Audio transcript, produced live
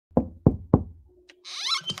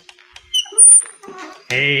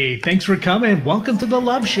Hey, thanks for coming. Welcome to the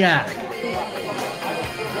Love Shack.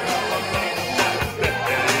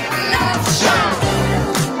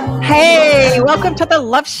 Hey, welcome to the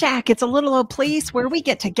Love Shack. It's a little old place where we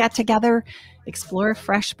get together, explore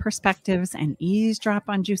fresh perspectives, and eavesdrop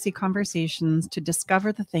on juicy conversations to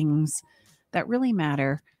discover the things that really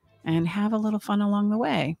matter and have a little fun along the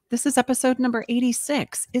way. This is episode number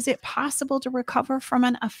 86. Is it possible to recover from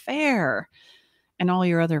an affair? And all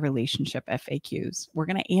your other relationship FAQs. We're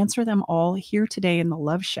going to answer them all here today in the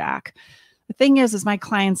Love Shack. The thing is my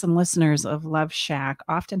clients and listeners of Love Shack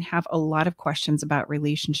often have a lot of questions about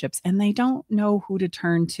relationships and they don't know who to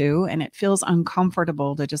turn to. And it feels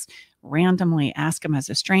uncomfortable to just randomly ask them as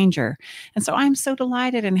a stranger. And so I'm so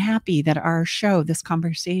delighted and happy that our show, this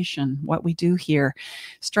conversation, what we do here,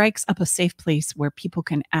 strikes up a safe place where people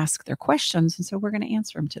can ask their questions. And so we're going to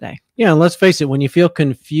answer them today. Yeah, and let's face it, when you feel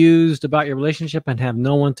confused about your relationship and have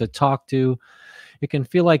no one to talk to, it can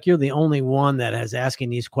feel like you're the only one that is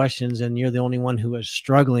asking these questions and you're the only one who is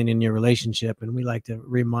struggling in your relationship. And we like to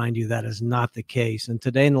remind you that is not the case. And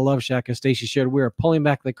today in the Love Shack, as Stacey shared, we are pulling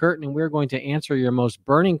back the curtain and we're going to answer your most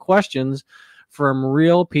burning questions from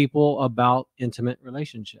real people about intimate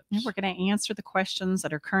relationships. And we're going to answer the questions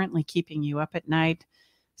that are currently keeping you up at night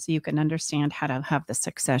so you can understand how to have the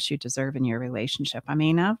success you deserve in your relationship. I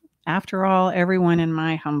mean, after all, everyone, in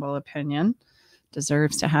my humble opinion,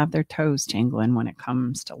 deserves to have their toes tingling when it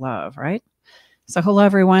comes to love, right? So hello,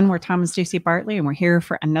 everyone. We're Tom and Stacey Bartley, and we're here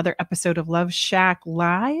for another episode of Love Shack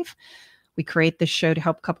Live. We create this show to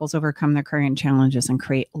help couples overcome their current challenges and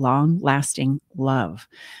create long-lasting love.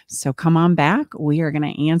 So come on back. We are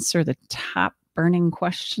going to answer the top burning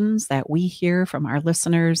questions that we hear from our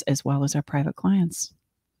listeners as well as our private clients.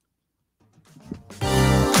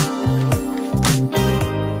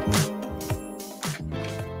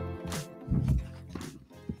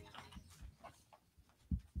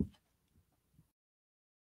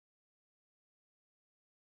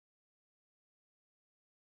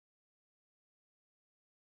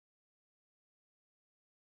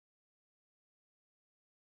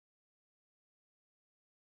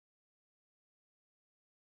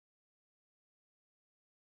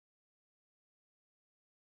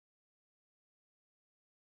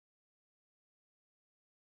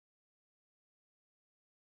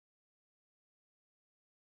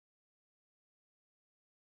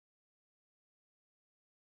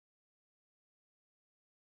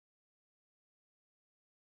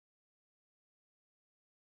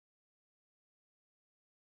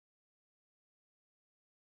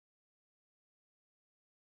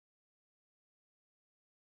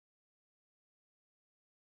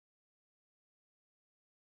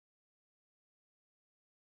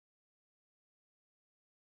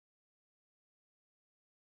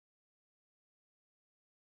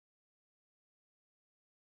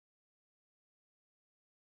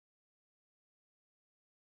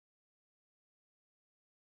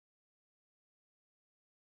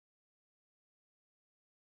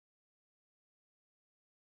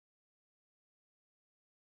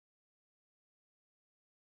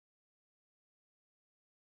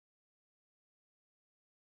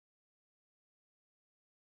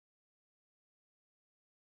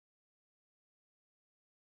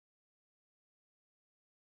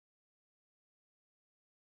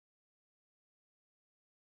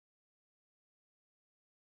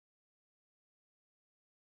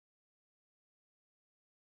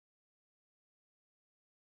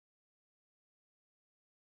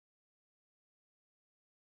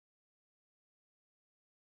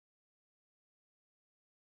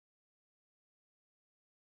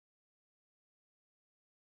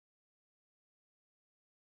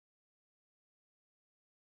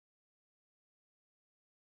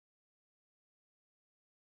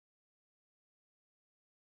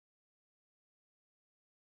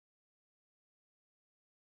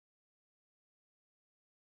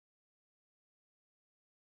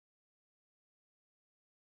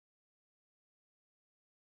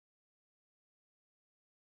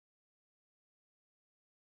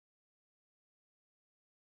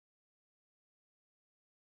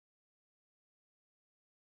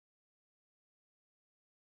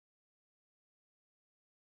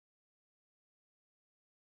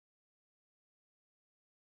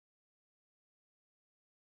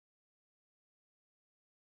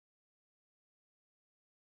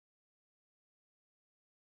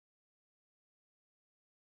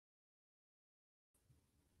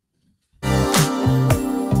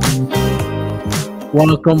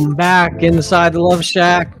 Welcome back inside the Love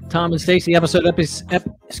Shack. Tom and Stacey, episode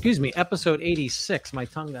 86. My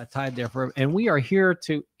tongue got tied there and we are here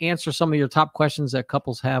to answer some of your top questions that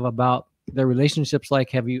couples have about their relationships like?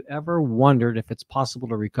 Have you ever wondered if it's possible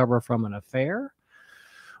to recover from an affair?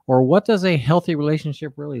 Or what does a healthy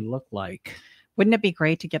relationship really look like? Wouldn't it be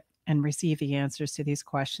great to get and receive the answers to these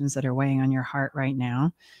questions that are weighing on your heart right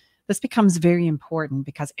now? This becomes very important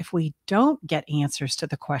because if we don't get answers to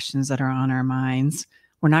the questions that are on our minds,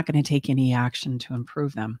 we're not going to take any action to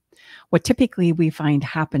improve them. What typically we find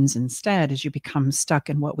happens instead is you become stuck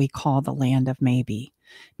in what we call the land of maybe.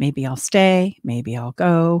 Maybe I'll stay, maybe I'll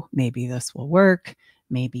go, maybe this will work,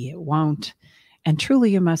 maybe it won't. And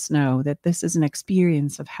truly, you must know that this is an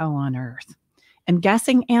experience of hell on earth. And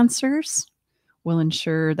guessing answers will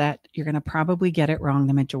ensure that you're going to probably get it wrong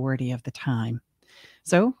the majority of the time.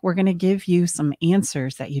 So we're going to give you some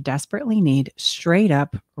answers that you desperately need straight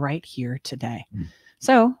up right here today.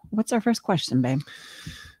 So what's our first question, babe?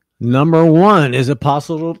 Number one, is it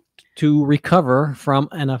possible to recover from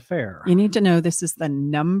an affair? You need to know this is the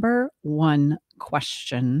number one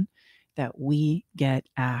question that we get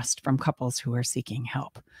asked from couples who are seeking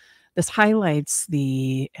help. This highlights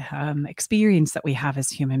the experience that we have as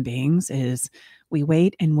human beings is we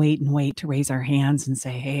wait and wait and wait to raise our hands and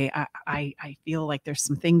say, hey, I feel like there's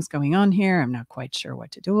some things going on here. I'm not quite sure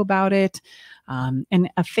what to do about it. And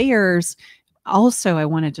affairs also, I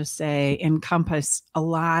want to just say, encompass a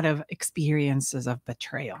lot of experiences of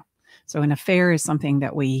betrayal. So an affair is something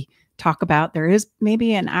that we talk about. There is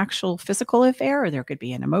maybe an actual physical affair, or there could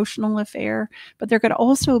be an emotional affair, but there could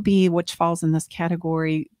also be, which falls in this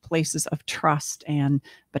category, places of trust and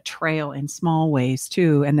betrayal in small ways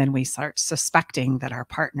too. And then we start suspecting that our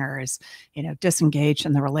partner is, disengaged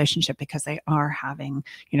in the relationship because they are having,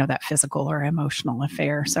 that physical or emotional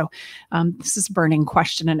affair. So this is a burning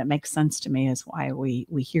question, and it makes sense to me is why we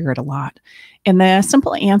hear it a lot. And the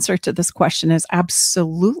simple answer to this question is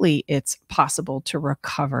absolutely it's possible to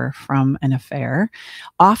recover from an affair.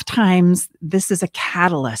 Oftentimes, this is a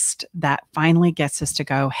catalyst that finally gets us to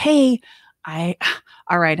go, hey,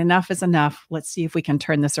 all right, enough is enough. Let's see if we can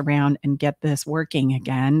turn this around and get this working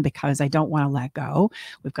again, because I don't want to let go.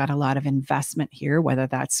 We've got a lot of investment here, whether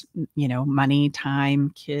that's, money,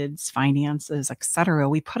 time, kids, finances, etc.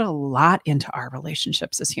 We put a lot into our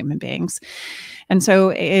relationships as human beings. And so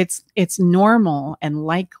it's normal and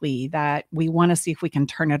likely that we want to see if we can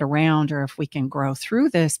turn it around or if we can grow through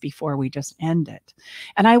this before we just end it.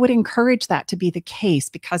 And I would encourage that to be the case,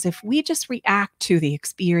 because if we just react to the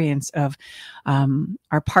experience of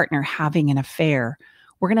our partner having an affair,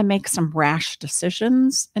 we're going to make some rash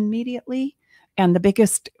decisions immediately. And the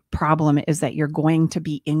biggest problem is that you're going to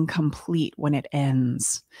be incomplete when it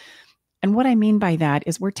ends. And what I mean by that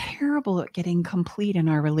is we're terrible at getting complete in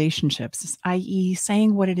our relationships, i.e.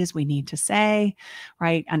 saying what it is we need to say,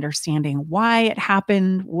 right? Understanding why it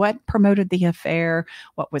happened, what promoted the affair,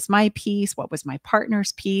 what was my piece, what was my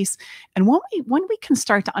partner's piece. And when we can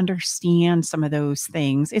start to understand some of those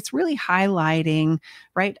things, it's really highlighting,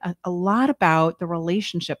 right, a lot about the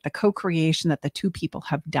relationship, the co-creation that the two people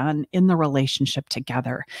have done in the relationship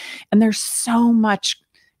together. And there's so much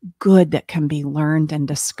good that can be learned and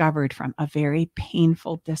discovered from a very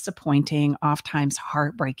painful, disappointing, oftentimes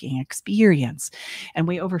heartbreaking experience. And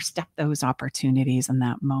we overstep those opportunities in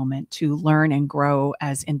that moment to learn and grow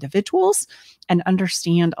as individuals and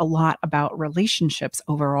understand a lot about relationships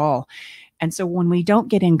overall. And so when we don't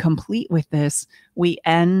get incomplete with this, we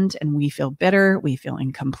end and we feel bitter, we feel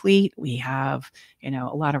incomplete, we have,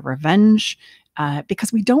 a lot of revenge,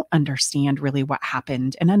 because we don't understand really what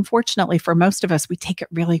happened. And unfortunately, for most of us, we take it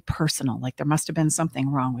really personal. Like there must have been something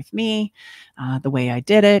wrong with me, the way I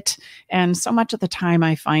did it. And so much of the time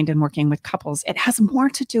I find in working with couples, it has more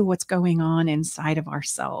to do what's going on inside of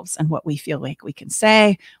ourselves and what we feel like we can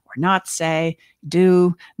say or not say,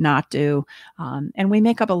 do, not do. And we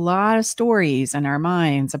make up a lot of stories in our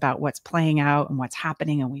minds about what's playing out and what's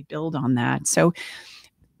happening, and we build on that. So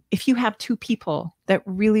if you have two people that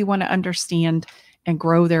really want to understand and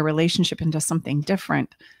grow their relationship into something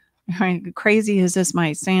different, right? Crazy as this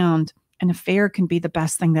might sound, an affair can be the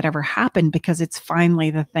best thing that ever happened, because it's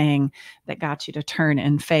finally the thing that got you to turn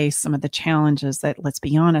and face some of the challenges that, let's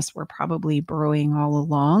be honest, were probably brewing all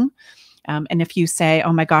along. And if you say,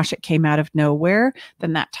 oh my gosh, it came out of nowhere,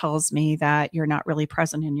 then that tells me that you're not really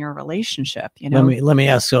present in your relationship. Let me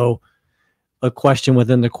ask, so a question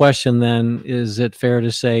within the question then, is it fair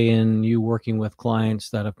to say, in you working with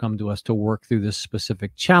clients that have come to us to work through this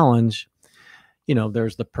specific challenge,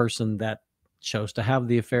 there's the person that chose to have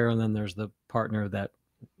the affair, and then there's the partner that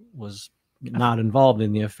was not involved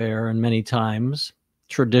in the affair. And many times,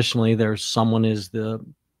 traditionally, there's someone is the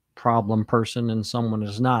problem person and someone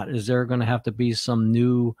is not. Is there going to have to be some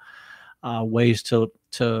new ways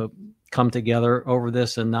to come together over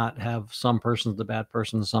this and not have some person's the bad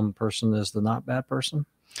person, some person is the not bad person?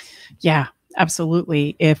 Yeah,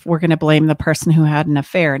 absolutely. If we're going to blame the person who had an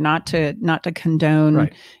affair, not to condone,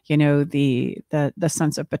 Right. the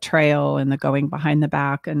sense of betrayal and the going behind the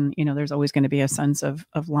back, and there's always going to be a sense of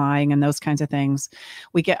lying and those kinds of things.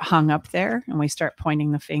 We get hung up there and we start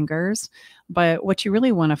pointing the fingers. But what you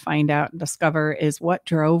really want to find out and discover is what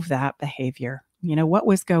drove that behavior. What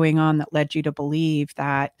was going on that led you to believe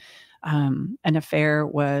that an affair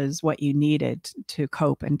was what you needed to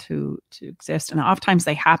cope and to exist. And oftentimes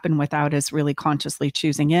they happen without us really consciously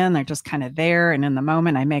choosing in. They're just kind of there. And in the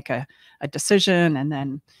moment, I make a decision, and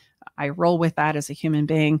then I roll with that as a human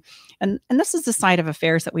being. And this is the side of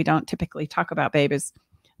affairs that we don't typically talk about, babe, is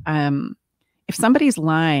if somebody's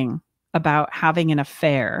lying about having an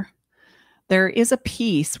affair, there is a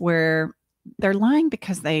piece where they're lying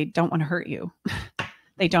because they don't want to hurt you.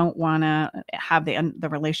 They don't want to have the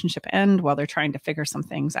relationship end while they're trying to figure some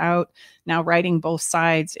things out. Now, writing both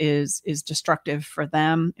sides is destructive for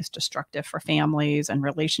them, is destructive for families and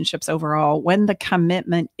relationships overall. When the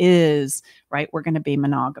commitment is, right, we're going to be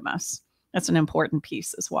monogamous. That's an important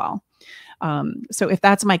piece as well. So if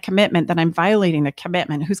that's my commitment, then I'm violating the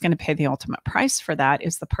commitment. Who's going to pay the ultimate price for that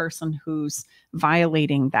is the person who's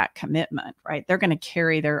violating that commitment, right? They're going to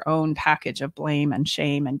carry their own package of blame and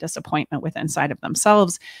shame and disappointment within inside of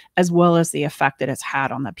themselves, as well as the effect that it's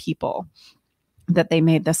had on the people that they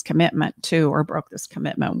made this commitment to or broke this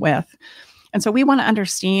commitment with. And so we want to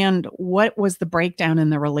understand what was the breakdown in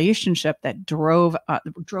the relationship that drove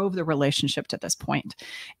the relationship to this point.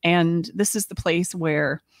 And this is the place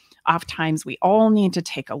where oftentimes we all need to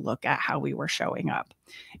take a look at how we were showing up.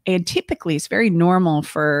 And typically it's very normal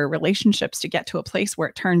for relationships to get to a place where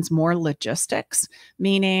it turns more logistics,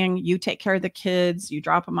 meaning you take care of the kids, you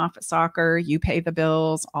drop them off at soccer, you pay the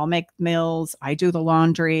bills, I'll make meals, I do the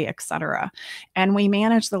laundry, etc. And we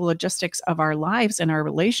manage the logistics of our lives and our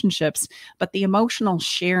relationships, but the emotional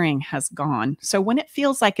sharing has gone. So when it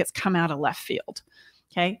feels like it's come out of left field,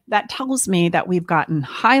 okay, that tells me that we've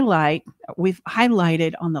highlighted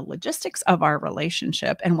on the logistics of our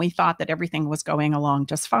relationship, and we thought that everything was going along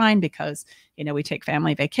just fine because, we take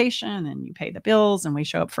family vacation and you pay the bills and we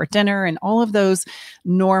show up for dinner and all of those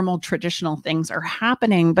normal traditional things are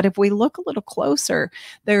happening. But if we look a little closer,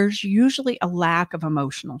 there's usually a lack of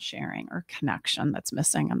emotional sharing or connection that's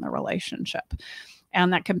missing in the relationship.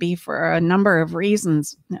 And that can be for a number of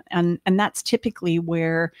reasons. And that's typically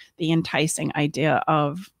where the enticing idea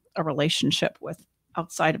of a relationship with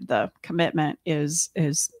outside of the commitment is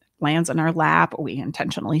lands in our lap. We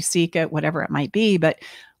intentionally seek it, whatever it might be. But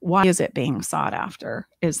why is it being sought after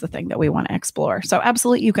is the thing that we want to explore. So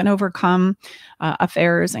absolutely, you can overcome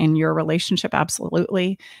affairs in your relationship.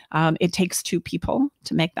 Absolutely. It takes two people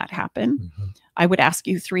to make that happen. Mm-hmm. I would ask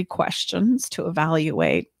you 3 questions to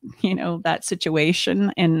evaluate, that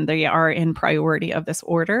situation, and they are in priority of this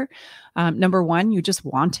order. Number 1, you just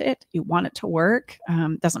want it. You want it to work.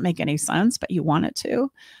 Doesn't make any sense, but you want it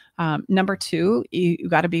to. Number 2, you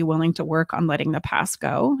got to be willing to work on letting the past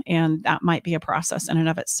go. And that might be a process in and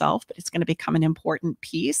of itself, but it's going to become an important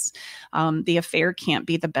piece. The affair can't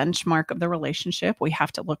be the benchmark of the relationship. We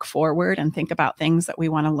have to look forward and think about things that we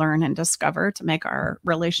want to learn and discover to make our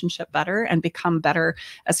relationship better and become better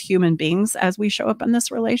as human beings as we show up in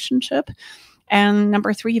this relationship. And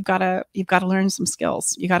number 3, you've got to learn some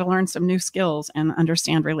skills. You got to learn some new skills and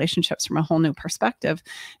understand relationships from a whole new perspective.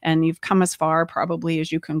 And you've come as far probably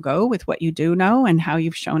as you can go with what you do know and how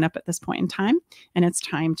you've shown up at this point in time. And it's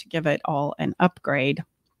time to give it all an upgrade.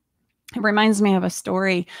 It reminds me of a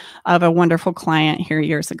story of a wonderful client here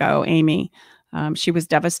years ago, Amy. She was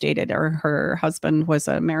devastated. Her husband was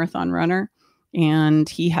a marathon runner, and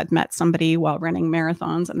he had met somebody while running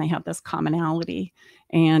marathons, and they had this commonality.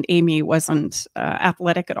 And Amy wasn't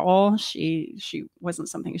athletic at all. She wasn't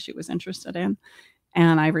something she was interested in.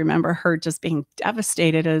 And I remember her just being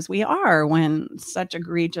devastated, as we are when such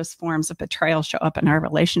egregious forms of betrayal show up in our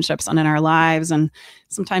relationships and in our lives. And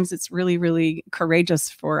sometimes it's really, really courageous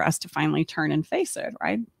for us to finally turn and face it,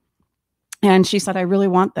 right? And she said, I really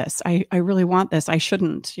want this. I really want this. I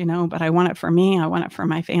shouldn't, but I want it for me. I want it for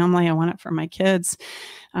my family. I want it for my kids.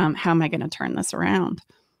 How am I going to turn this around?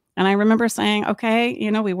 And I remember saying,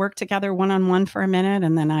 okay, we worked together one-on-one for a minute,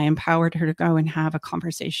 and then I empowered her to go and have a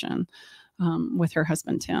conversation with her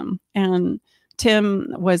husband, Tim. And Tim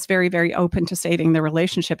was very, very open to saving the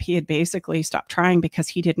relationship. He had basically stopped trying because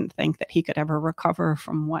he didn't think that he could ever recover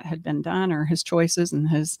from what had been done or his choices and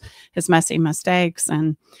his messy mistakes.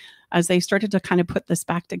 And as they started to kind of put this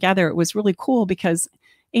back together, it was really cool because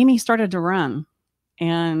Amy started to run.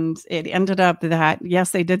 And it ended up that, yes,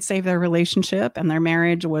 they did save their relationship and their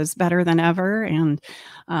marriage was better than ever. And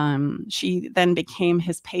she then became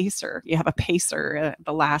his pacer. You have a pacer at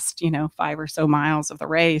the last, 5 or so miles of the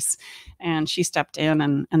race. And she stepped in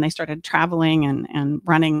and they started traveling and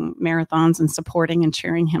running marathons and supporting and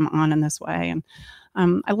cheering him on in this way.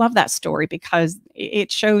 And I love that story because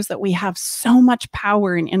it shows that we have so much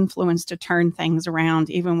power and influence to turn things around,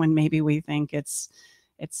 even when maybe we think it's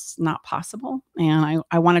not possible. And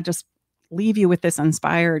I want to just leave you with this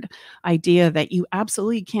inspired idea that you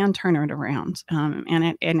absolutely can turn it around.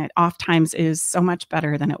 And it oftentimes is so much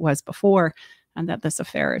better than it was before. And that this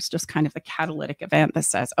affair is just kind of the catalytic event that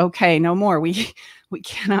says, okay, no more. We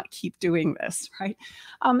cannot keep doing this, right?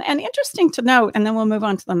 And interesting to note, and then we'll move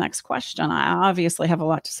on to the next question. I obviously have a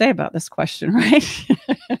lot to say about this question, right?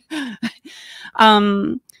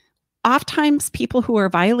 Oftentimes people who are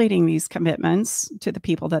violating these commitments to the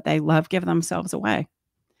people that they love give themselves away.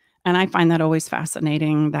 And I find that always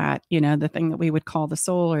fascinating that, the thing that we would call the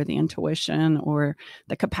soul or the intuition or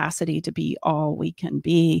the capacity to be all we can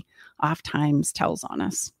be oftentimes tells on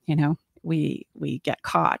us. We get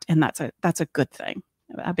caught, and that's a good thing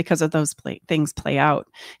because of those things play out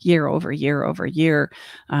year over year over year.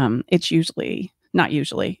 It's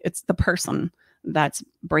it's the person that's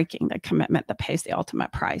breaking the commitment that pays the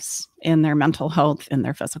ultimate price in their mental health, in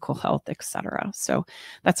their physical health, etc. So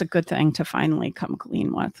that's a good thing to finally come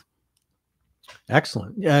clean with.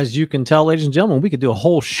 Excellent. As you can tell, ladies and gentlemen, we could do a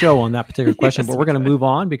whole show on that particular question, but we're going to move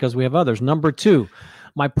on because we have others. Number 2,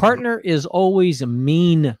 my partner is always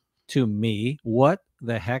mean to me. What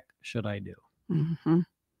the heck should I do? Mm-hmm.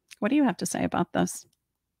 What do you have to say about this?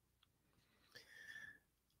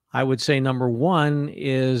 I would say number 1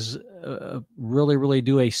 is really, really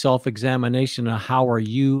do a self-examination of how are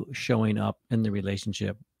you showing up in the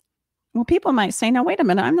relationship. Well, people might say, no, wait a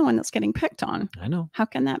minute, I'm the one that's getting picked on. I know. How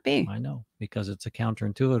can that be? I know, because it's a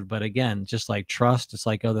counterintuitive. But again, just like trust, it's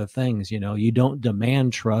like other things. You don't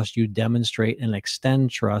demand trust, you demonstrate and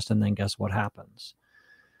extend trust, and then guess what happens?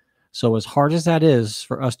 So as hard as that is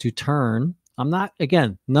for us to turn,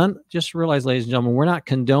 just realize, ladies and gentlemen, we're not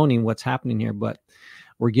condoning what's happening here, but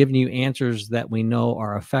we're giving you answers that we know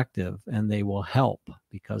are effective and they will help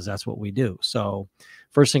because that's what we do. So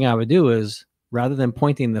first thing I would do is, rather than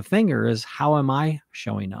pointing the finger, is how am I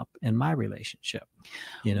showing up in my relationship?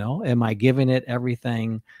 Am I giving it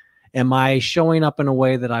everything? Am I showing up in a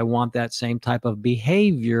way that I want that same type of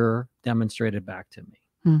behavior demonstrated back to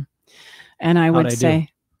me? And I would say,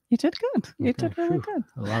 you did good. You did really good.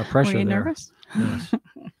 A lot of pressure. Were you there. Nervous? Yes.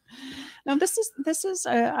 No, this is.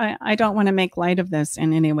 I don't want to make light of this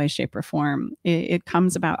in any way, shape, or form. It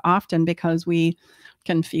comes about often because we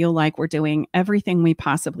can feel like we're doing everything we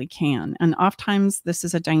possibly can. And oftentimes this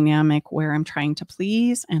is a dynamic where I'm trying to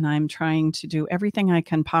please and I'm trying to do everything I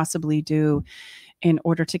can possibly do in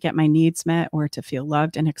order to get my needs met or to feel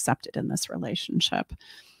loved and accepted in this relationship.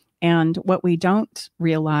 And what we don't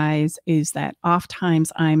realize is that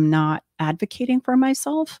oftentimes I'm not advocating for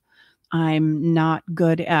myself. I'm not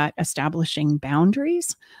good at establishing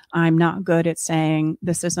boundaries. I'm not good at saying,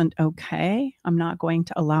 this isn't okay. I'm not going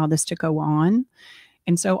to allow this to go on.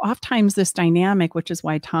 And so oftentimes this dynamic, which is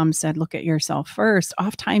why Tom said, look at yourself first,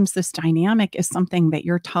 oftentimes this dynamic is something that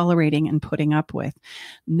you're tolerating and putting up with.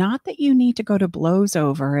 Not that you need to go to blows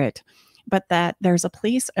over it, but that there's a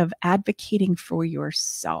place of advocating for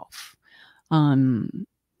yourself.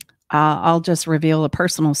 I'll just reveal a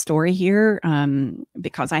personal story here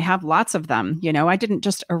because I have lots of them. I didn't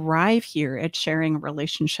just arrive here at sharing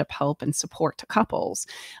relationship help and support to couples.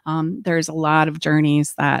 There's a lot of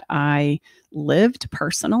journeys that I lived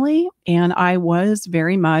personally, and I was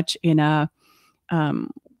very much in a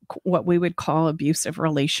what we would call abusive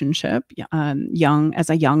relationship, as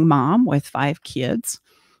a young mom with 5 kids.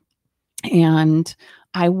 And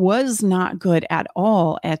I was not good at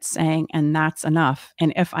all at saying, and that's enough.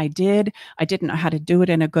 And if I didn't know how to do it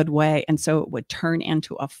in a good way. And so it would turn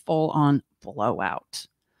into a full-on blowout,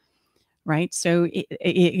 right? So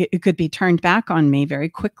it could be turned back on me very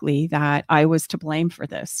quickly that I was to blame for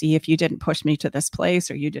this. See, if you didn't push me to this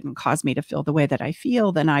place or you didn't cause me to feel the way that I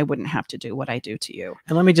feel, then I wouldn't have to do what I do to you.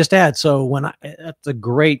 And let me just add, so that's a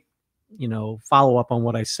great, follow-up on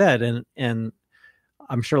what I said. And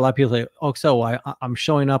I'm sure a lot of people say, oh, so I'm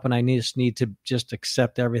showing up and I just need to just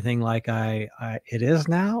accept everything like it is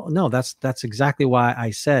now. No, that's exactly why I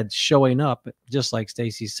said showing up, just like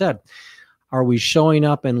Stacy said. Are we showing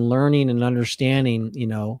up and learning and understanding,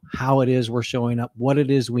 how it is we're showing up, what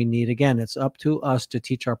it is we need? Again, it's up to us to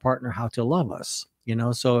teach our partner how to love us,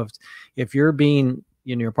 So if you're being,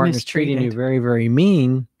 your partner's treating you very, very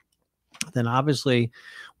mean, then obviously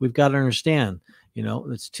we've got to understand, You know,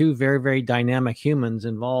 it's two very, very dynamic humans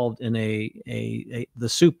involved in the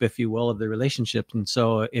soup, if you will, of the relationship. And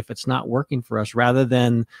so if it's not working for us, rather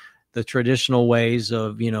than the traditional ways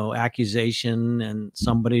of, you know, accusation and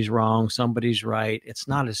somebody's wrong, somebody's right, it's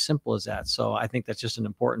not as simple as that. So I think that's just an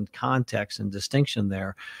important context and distinction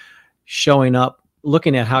there. Showing up,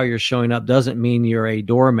 looking at how you're showing up doesn't mean you're a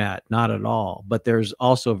doormat, not at all. But there's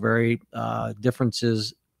also very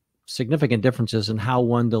significant differences in how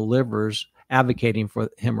one delivers advocating for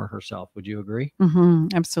him or herself. Would you agree?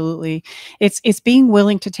 Absolutely. It's being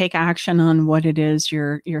willing to take action on what it is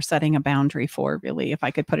you're setting a boundary for, really. If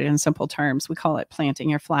I could put it in simple terms, we call it planting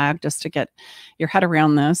your flag, just to get your head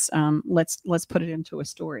around this. Let's put it into a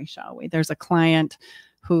story, shall we? There's a client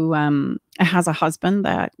who has a husband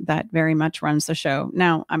that very much runs the show.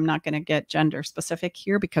 Now, I'm not going to get gender specific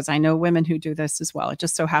here because I know women who do this as well. It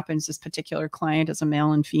just so happens this particular client is a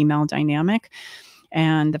male and female dynamic,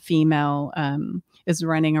 and the female is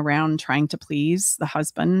running around trying to please the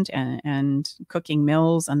husband and cooking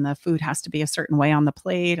meals, and the food has to be a certain way on the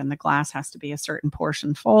plate, and the glass has to be a certain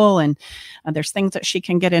portion full, and there's things that she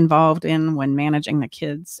can get involved in when managing the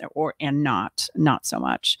kids, and not so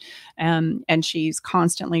much, and she's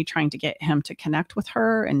constantly trying to get him to connect with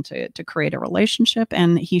her and to create a relationship,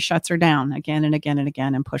 and he shuts her down again and again and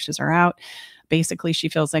again and pushes her out. Basically, she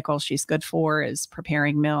feels like all she's good for is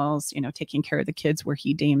preparing meals, taking care of the kids where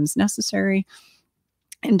he deems necessary,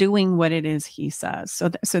 and doing what it is he says.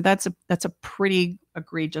 So that's a pretty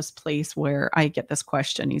egregious place where I get this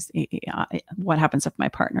question: what happens if my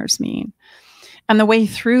partner's mean? And the way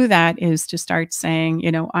through that is to start saying,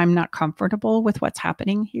 I'm not comfortable with what's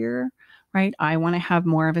happening here, right? I want to have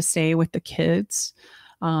more of a say with the kids.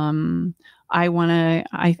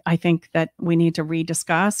 I think that we need to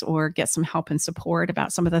rediscuss or get some help and support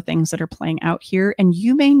about some of the things that are playing out here. And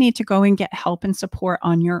you may need to go and get help and support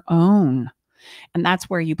on your own. And that's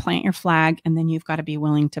where you plant your flag, and then you've got to be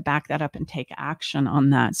willing to back that up and take action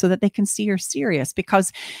on that so that they can see you're serious.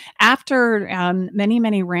 Because after many,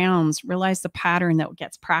 many rounds, realize the pattern that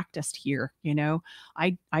gets practiced here.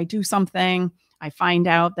 I do something, I find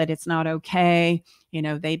out that it's not okay.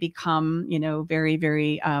 They become, very,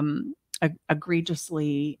 very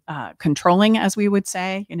egregiously controlling, as we would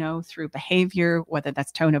say, through behavior, whether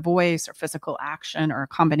that's tone of voice or physical action or a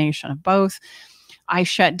combination of both. I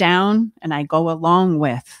shut down and I go along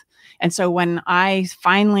with. And so when I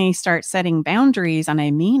finally start setting boundaries and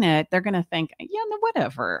I mean it, they're going to think, yeah, no,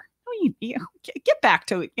 whatever. Get back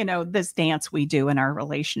to, this dance we do in our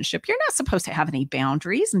relationship. You're not supposed to have any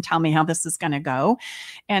boundaries and tell me how this is going to go.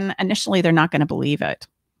 And initially, they're not going to believe it.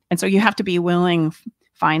 And so you have to be willing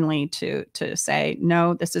finally to say,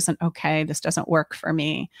 no, this isn't okay. This doesn't work for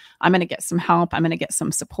me. I'm going to get some help. I'm going to get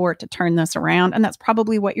some support to turn this around. And that's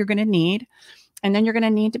probably what you're going to need. And then you're going to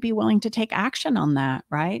need to be willing to take action on that,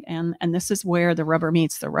 right? And this is where the rubber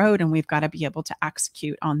meets the road, and we've got to be able to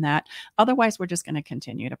execute on that. Otherwise, we're just going to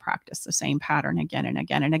continue to practice the same pattern again and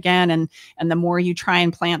again and again. And the more you try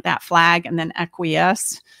and plant that flag and then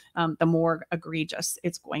acquiesce, the more egregious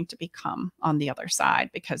it's going to become on the other side.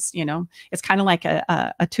 Because, it's kind of like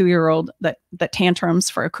a 2-year-old that tantrums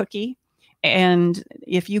for a cookie. And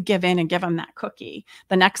if you give in and give them that cookie,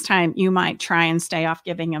 the next time you might try and stay off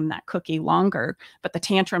giving them that cookie longer, but the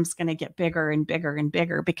tantrum's going to get bigger and bigger and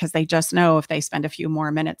bigger because they just know if they spend a few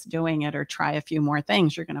more minutes doing it or try a few more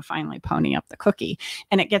things, you're going to finally pony up the cookie.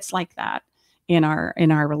 And it gets like that in our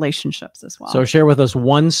relationships as well. So share with us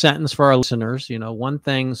one sentence for our listeners, one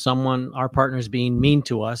thing our partner is being mean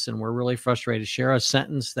to us and we're really frustrated. Share a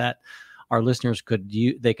sentence that our listeners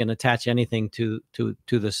they can attach anything to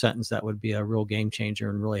the sentence that would be a real game changer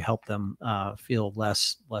and really help them feel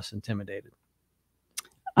less intimidated.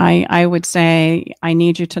 I would say, I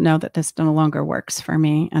need you to know that this no longer works for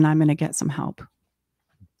me and I'm going to get some help.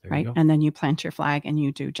 Right. And then you plant your flag and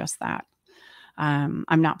you do just that. I'm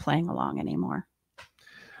not playing along anymore.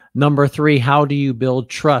 Number 3, how do you build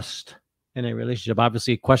trust in a relationship?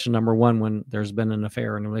 Obviously, question number 1, when there's been an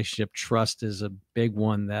affair in a relationship, trust is a big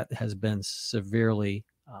one that has been severely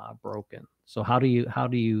broken. So how do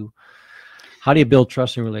you build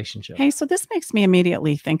trust in a relationship? Hey, so this makes me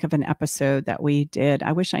immediately think of an episode that we did.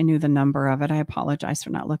 I wish I knew the number of it. I apologize for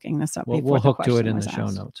not looking this up. We'll hook to it in the show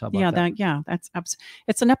notes. How about that? That's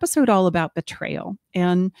it's an episode all about betrayal.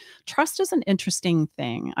 And trust is an interesting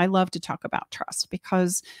thing. I love to talk about trust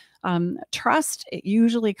because trust, it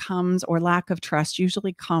usually comes, or lack of trust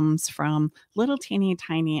usually comes from little teeny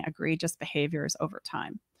tiny egregious behaviors over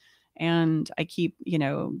time. And I keep,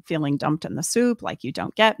 feeling dumped in the soup, like you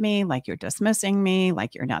don't get me, like you're dismissing me,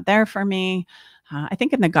 like you're not there for me. I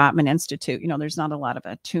think in the Gottman Institute, there's not a lot of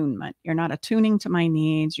attunement. You're not attuning to my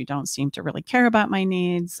needs. You don't seem to really care about my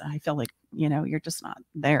needs. I feel like, you're just not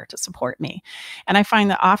there to support me. And I find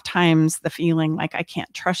that oftentimes the feeling like I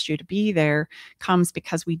can't trust you to be there comes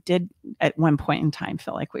because we did at one point in time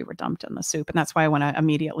feel like we were dumped in the soup. And that's why I want to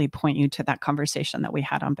immediately point you to that conversation that we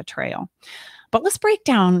had on betrayal. But let's break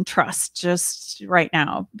down trust just right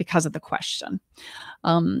now because of the question.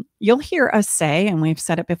 You'll hear us say, and we've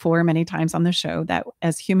said it before many times on the show, that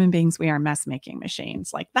as human beings, we are mess making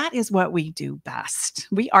machines. Like that is what we do best.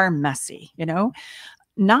 We are messy,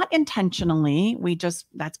 not intentionally.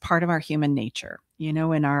 That's part of our human nature,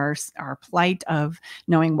 in our plight of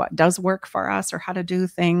knowing what does work for us or how to do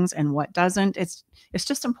things and what doesn't. It's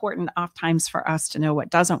just important oftentimes for us to know what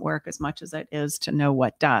doesn't work as much as it is to know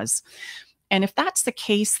what does. And if that's the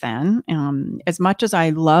case, then as much as I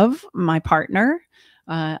love my partner,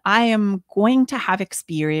 I am going to have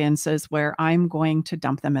experiences where I'm going to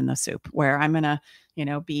dump them in the soup, where I'm going to,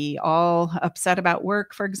 be all upset about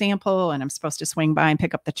work, for example, and I'm supposed to swing by and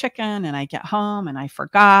pick up the chicken and I get home and I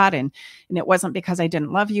forgot. And it wasn't because I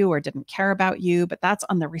didn't love you or didn't care about you, but that's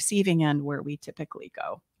on the receiving end where we typically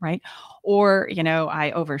go, right? Or,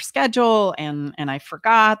 I overschedule and I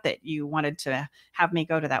forgot that you wanted to have me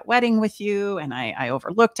go to that wedding with you and I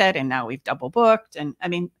overlooked it and now we've double booked. And I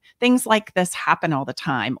mean, things like this happen all the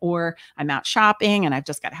time. Or I'm out shopping and I've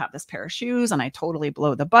just got to have this pair of shoes and I totally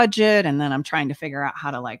blow the budget. And then I'm trying to figure out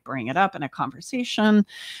how to bring it up in a conversation,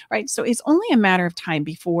 right? So it's only a matter of time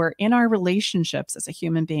before in our relationships as a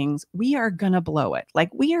human beings, we are going to blow it.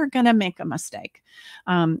 We are going to make a mistake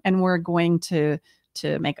and we're going to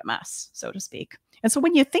make a mess, so to speak. And so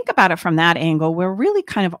when you think about it from that angle, we're really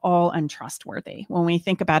kind of all untrustworthy when we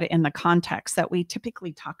think about it in the context that we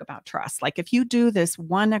typically talk about trust. Like if you do this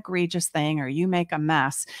one egregious thing or you make a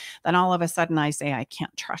mess, then all of a sudden I say, I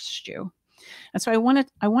can't trust you. And so I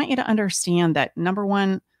want you to understand that number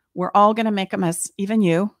one, we're all going to make a mess, even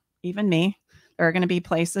you, even me. There are going to be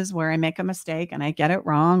places where I make a mistake and I get it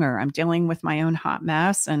wrong, or I'm dealing with my own hot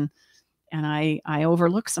mess and I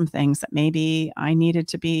overlook some things that maybe I needed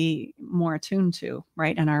to be more attuned to,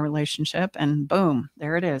 right, in our relationship. And boom,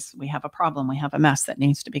 there it is. We have a problem. We have a mess that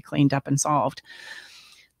needs to be cleaned up and solved.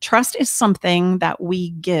 Trust is something that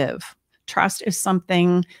we give. Trust is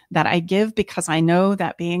something that I give because I know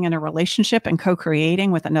that being in a relationship and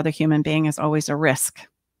co-creating with another human being is always a risk.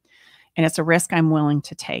 And it's a risk I'm willing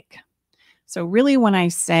to take. So really when I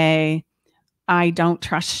say, I don't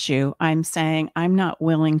trust you, I'm saying I'm not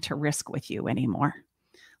willing to risk with you anymore.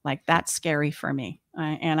 That's scary for me.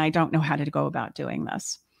 And I don't know how to go about doing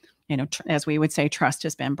this. As we would say, trust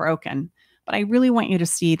has been broken. But I really want you to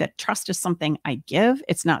see that trust is something I give.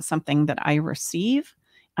 It's not something that I receive.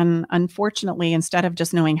 And unfortunately, instead of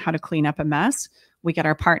just knowing how to clean up a mess, we get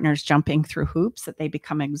our partners jumping through hoops that they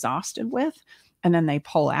become exhausted with. And then they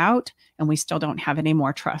pull out and we still don't have any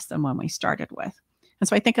more trust than when we started with. And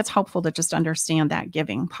so I think it's helpful to just understand that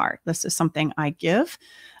giving part. This is something I give.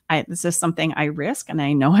 This is something I risk and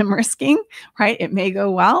I know I'm risking, right? It may go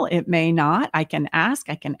well, it may not. I can ask,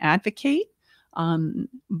 I can advocate.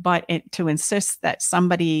 But to insist that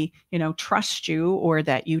somebody, trust you or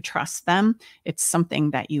that you trust them, it's something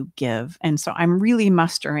that you give. And so I'm really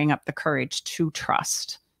mustering up the courage to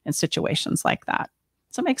trust in situations like that.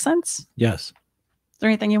 Does that make sense? Yes. Is there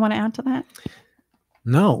anything you want to add to that?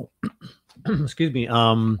 No. Excuse me.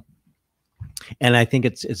 And I think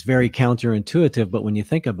it's very counterintuitive, but when you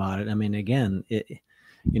think about it, I mean, again,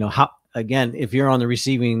 if you're on the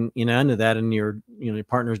receiving end of that and your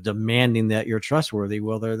partner's demanding that you're trustworthy,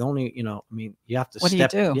 well, they're the only, you have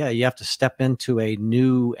to you have to step into a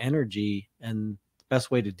new energy. And the best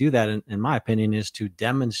way to do that, in my opinion, is to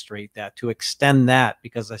demonstrate that, to extend that,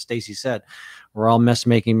 because as Stacy said, we're all mess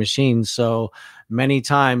making machines. So many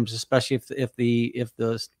times, especially if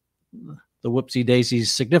the whoopsie daisy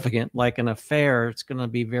is significant, like an affair, it's going to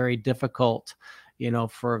be very difficult,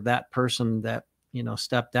 for that person that,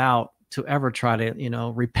 stepped out to ever try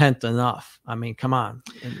to, repent enough. I mean, come on,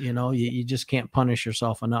 you just can't punish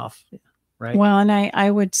yourself enough. Right. Well, and I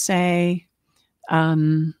would say,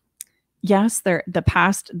 yes,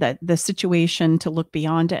 the situation, to look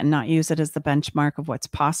beyond it and not use it as the benchmark of what's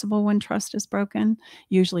possible when trust is broken,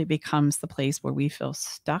 usually becomes the place where we feel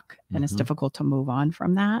stuck and it's difficult to move on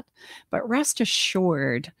from that. But rest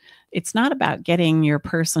assured, it's not about getting your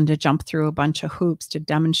person to jump through a bunch of hoops to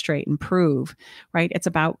demonstrate and prove, right? It's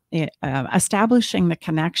about establishing the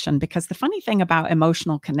connection, because the funny thing about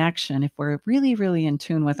emotional connection, if we're really, really in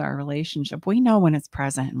tune with our relationship, we know when it's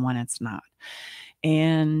present and when it's not.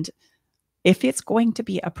 And if it's going to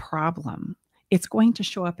be a problem, it's going to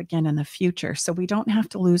show up again in the future. So we don't have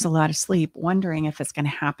to lose a lot of sleep wondering if it's going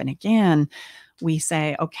to happen again. We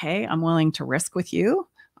say, okay, I'm willing to risk with you.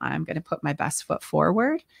 I'm going to put my best foot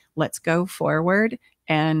forward. Let's go forward.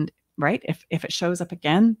 And right, if it shows up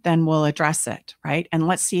again, then we'll address it, right? And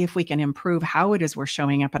let's see if we can improve how it is we're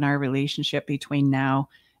showing up in our relationship between now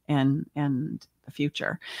and the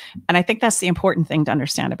future. And I think that's the important thing to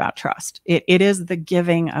understand about trust. It is the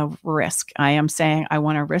giving of risk. I am saying, I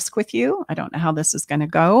want to risk with you. I don't know how this is going to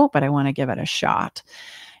go, but I want to give it a shot.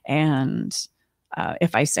 And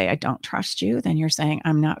if I say I don't trust you, then you're saying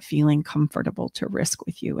I'm not feeling comfortable to risk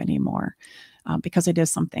with you anymore, because it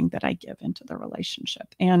is something that I give into the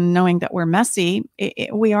relationship. And knowing that we're messy,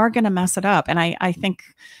 we are going to mess it up. And I think,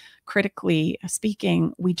 critically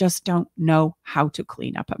speaking, we just don't know how to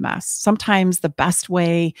clean up a mess. Sometimes the best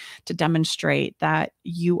way to demonstrate that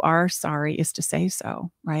you are sorry is to say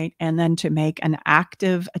so, right? And then to make an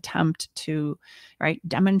active attempt to, right,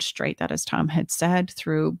 demonstrate that, as Tom had said,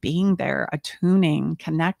 through being there, attuning,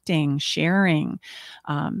 connecting, sharing.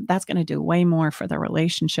 That's going to do way more for the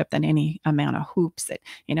relationship than any amount of hoops that,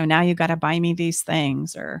 now you got to buy me these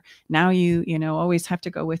things, or now you always have to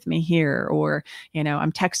go with me here, or,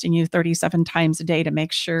 I'm texting you 37 times a day to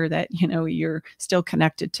make sure that, you're still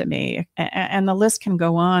connected to me. And the list can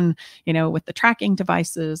go on, with the tracking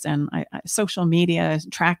devices and social media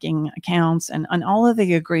tracking accounts and all of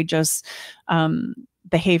the egregious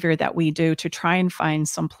behavior that we do to try and find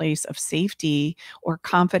some place of safety or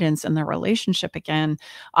confidence in the relationship again.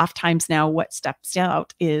 Oftentimes now what steps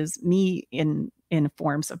out is me in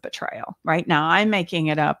forms of betrayal. Right now, I'm making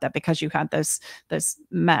it up that because you had this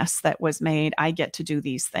mess that was made, I get to do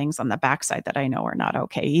these things on the backside that I know are not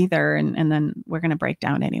okay either, and then we're going to break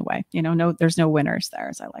down anyway. No, there's no winners there,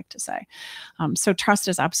 as I like to say. So trust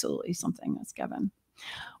is absolutely something that's given.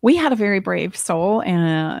 We had a very brave soul,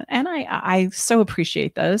 and I so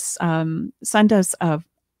appreciate this. Send us a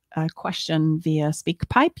question via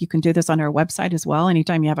SpeakPipe. You can do this on our website as well.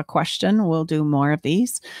 Anytime you have a question, we'll do more of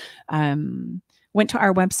these. Went to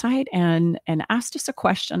our website and asked us a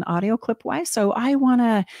question audio clip wise. So I want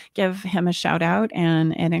to give him a shout out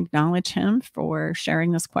and acknowledge him for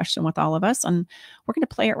sharing this question with all of us. And we're going to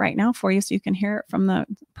play it right now for you so you can hear it from the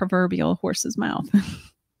proverbial horse's mouth.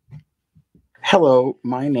 Hello,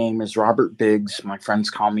 my name is Robert Biggs. My friends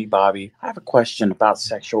call me Bobby. I have a question about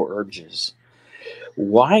sexual urges.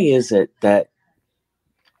 Why is it that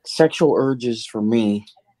sexual urges for me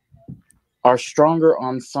are stronger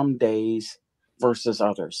on some days versus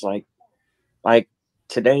others? Like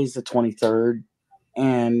today's the 23rd,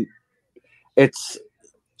 and it's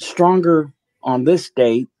stronger on this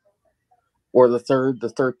date, or the 3rd, the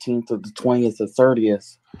 13th, or the 20th, the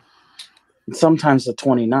 30th, and sometimes the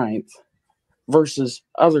 29th, versus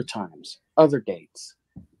other times, other dates.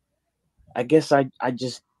 I guess I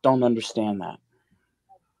just don't understand that.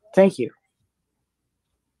 Thank you.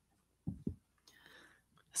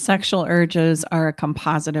 Sexual urges are a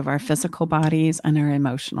composite of our physical bodies and our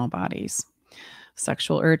emotional bodies.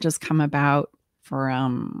 Sexual urges come about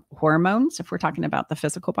from hormones. If we're talking about the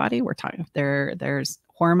physical body, we're talking there's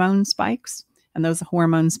hormone spikes, and those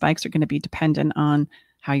hormone spikes are going to be dependent on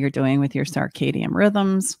how you're doing with your circadian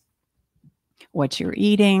rhythms, what you're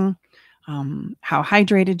eating, how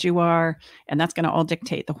hydrated you are, and that's going to all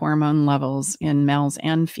dictate the hormone levels in males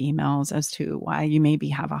and females as to why you maybe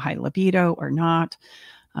have a high libido or not.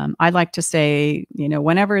 I like to say,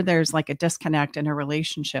 whenever there's like a disconnect in a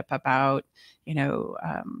relationship about,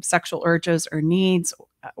 sexual urges or needs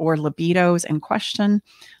or libidos in question,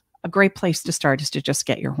 a great place to start is to just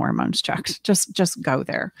get your hormones checked. Just go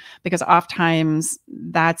there, because oftentimes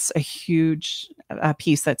that's a huge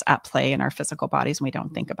piece that's at play in our physical bodies, and we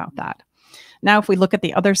don't think about that. Now, if we look at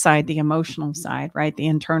the other side, the emotional side, right, the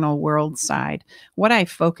internal world side, what I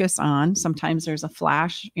focus on, sometimes there's a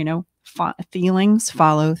flash, feelings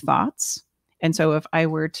follow thoughts. And so if I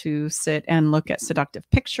were to sit and look at seductive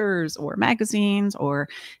pictures or magazines, or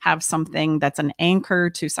have something that's an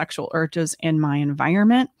anchor to sexual urges in my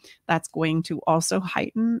environment, that's going to also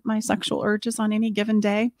heighten my sexual urges on any given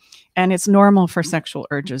day. And it's normal for sexual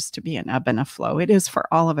urges to be an ebb and a flow. It is for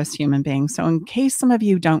all of us human beings. So in case some of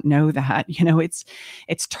you don't know that,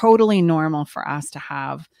 it's totally normal for us to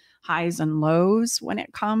have highs and lows when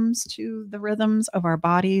it comes to the rhythms of our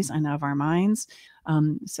bodies and of our minds.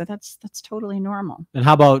 So that's totally normal. And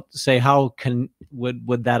how about, say,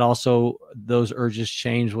 would that also, those urges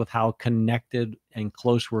change with how connected and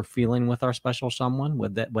close we're feeling with our special someone?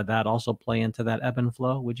 Would that also play into that ebb and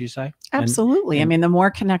flow, would you say? Absolutely. I mean, the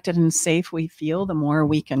more connected and safe we feel, the more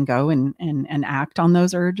we can go and act on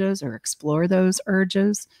those urges or explore those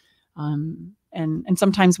urges. And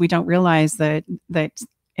sometimes we don't realize that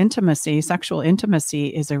intimacy, sexual intimacy,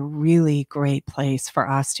 is a really great place for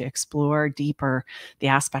us to explore deeper the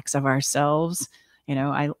aspects of ourselves.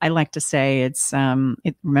 I like to say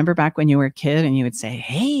remember back when you were a kid and you would say,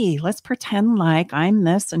 hey, let's pretend like I'm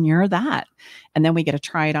this and you're that. And then we get to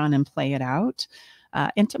try it on and play it out.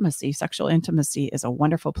 Intimacy, sexual intimacy is a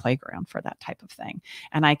wonderful playground for that type of thing.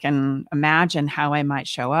 And I can imagine how I might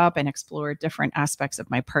show up and explore different aspects of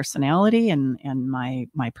my personality and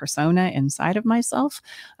my persona inside of myself.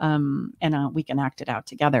 And we can act it out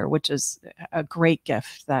together, which is a great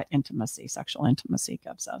gift that intimacy, sexual intimacy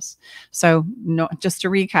gives us. So just to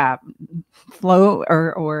recap, flow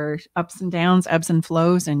or ups and downs, ebbs and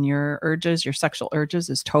flows in your urges, your sexual urges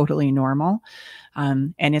is totally normal.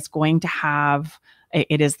 And it's going to have,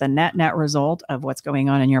 it is the net result of what's going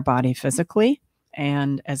on in your body physically,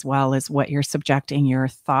 and as well as what you're subjecting your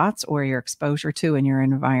thoughts or your exposure to in your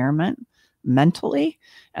environment mentally.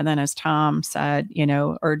 And then, as Tom said,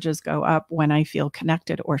 urges go up when I feel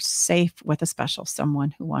connected or safe with a special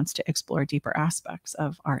someone who wants to explore deeper aspects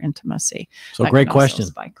of our intimacy. So great question.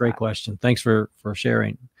 Great question. Thanks for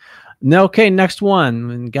sharing. Now, okay, next one.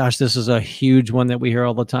 And gosh, this is a huge one that we hear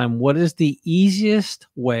all the time. What is the easiest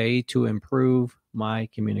way to improve my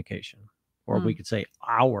communication? Or we could say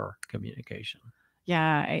our communication.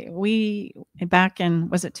 Yeah, we back in,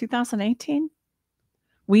 was it 2018?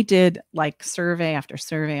 We did like survey after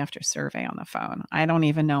survey after survey on the phone. I don't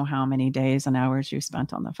even know how many days and hours you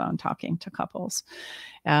spent on the phone talking to couples.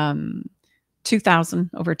 Over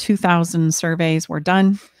 2,000 surveys were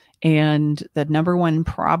done. And the number one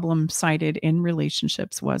problem cited in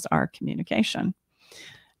relationships was our communication.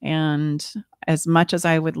 And as much as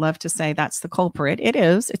I would love to say that's the culprit,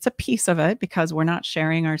 it's a piece of it because we're not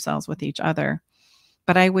sharing ourselves with each other.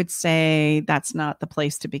 But I would say that's not the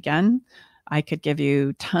place to begin. I could give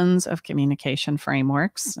you tons of communication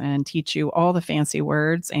frameworks and teach you all the fancy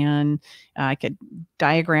words. And I could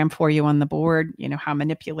diagram for you on the board, how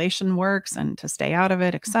manipulation works and to stay out of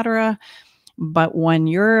it, etc. But when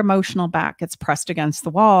your emotional back gets pressed against the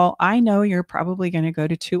wall, I know you're probably going to go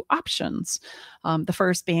to two options. The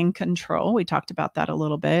first being control. We talked about that a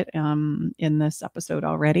little bit in this episode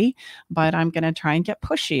already, but I'm going to try and get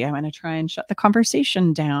pushy. I'm going to try and shut the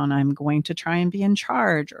conversation down. I'm going to try and be in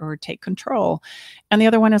charge or take control. And the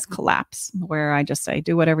other one is collapse, where I just say,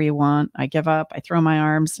 do whatever you want. I give up. I throw my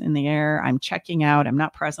arms in the air. I'm checking out. I'm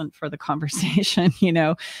not present for the conversation.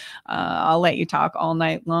 I'll let you talk all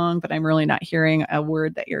night long, but I'm really not hearing a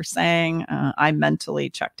word that you're saying. I mentally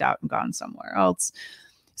checked out and gone somewhere else.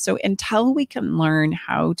 So until we can learn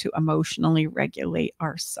how to emotionally regulate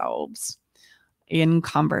ourselves in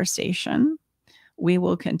conversation, we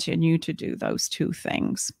will continue to do those two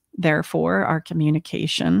things. Therefore, our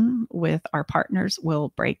communication with our partners will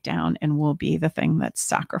break down and will be the thing that's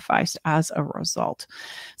sacrificed as a result.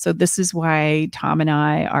 So this is why Tom and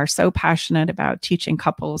I are so passionate about teaching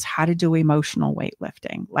couples how to do emotional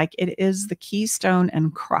weightlifting. Like, it is the keystone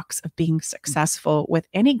and crux of being successful with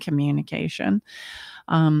any communication.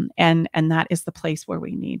 And that is the place where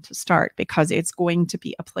we need to start, because it's going to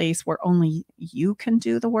be a place where only you can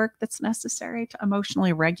do the work that's necessary to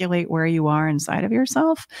emotionally regulate where you are inside of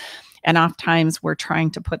yourself. And oftentimes we're trying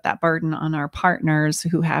to put that burden on our partners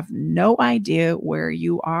who have no idea where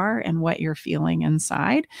you are and what you're feeling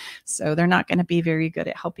inside. So they're not going to be very good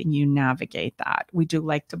at helping you navigate that. We do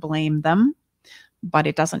like to blame them, but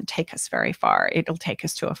it doesn't take us very far. It'll take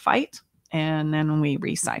us to a fight, and then we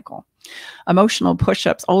recycle. Emotional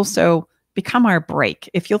push-ups also become our brake.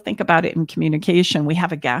 If you'll think about it in communication, we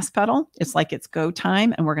have a gas pedal. It's like it's go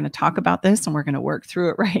time, and we're going to talk about this and we're going to work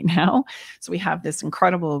through it right now. So we have this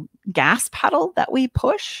incredible gas pedal that we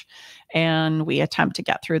push and we attempt to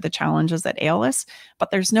get through the challenges that ail us.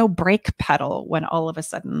 But there's no brake pedal when all of a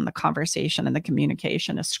sudden the conversation and the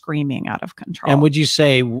communication is screaming out of control. And would you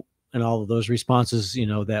say in all of those responses,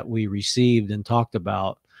 that we received and talked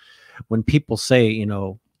about, when people say,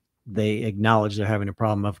 they acknowledge they're having a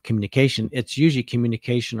problem of communication, it's usually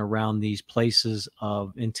communication around these places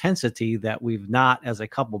of intensity that we've not, as a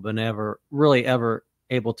couple, been ever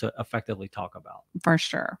able to effectively talk about. For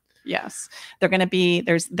sure. Yes. They're going to be,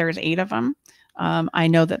 there's 8 of them. I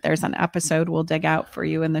know that there's an episode we'll dig out for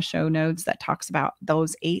you in the show notes that talks about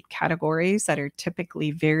those 8 categories that are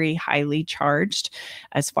typically very highly charged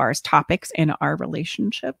as far as topics in our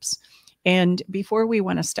relationships. And before we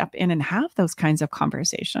want to step in and have those kinds of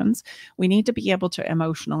conversations, we need to be able to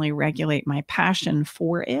emotionally regulate my passion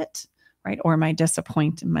for it right? Or my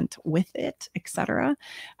disappointment with it, etc.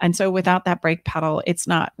 And so without that brake pedal, it's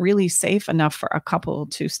not really safe enough for a couple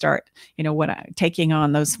to start, taking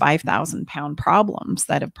on those 5,000-pound problems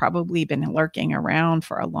that have probably been lurking around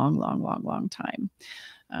for a long, long, long, long time.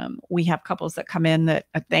 We have couples that come in that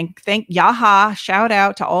thank Yaha, shout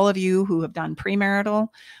out to all of you who have done premarital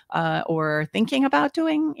or thinking about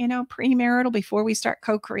doing, premarital before we start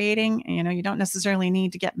co-creating. You don't necessarily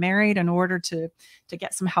need to get married in order to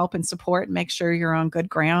get some help and support and make sure you're on good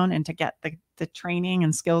ground and to get the training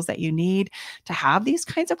and skills that you need to have these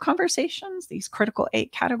kinds of conversations, these critical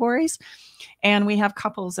 8 categories. And we have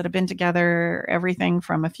couples that have been together everything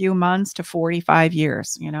from a few months to 45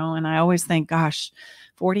 years, and I always think, gosh,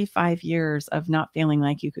 45 years of not feeling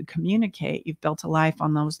like you could communicate. You've built a life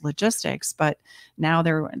on those logistics, but now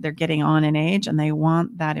they're getting on in age and they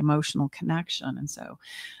want that emotional connection. And so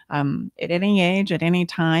at any age, at any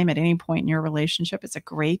time, at any point in your relationship, it's a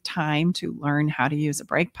great time to learn how to use a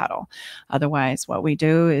brake pedal. Otherwise, what we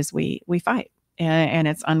do is we fight, and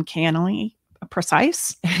it's uncannily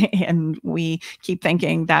precise. And we keep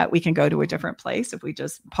thinking that we can go to a different place if we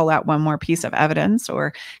just pull out one more piece of evidence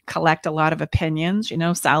or collect a lot of opinions.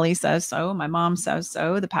 Sally says so, my mom says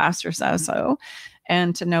so, the pastor says so.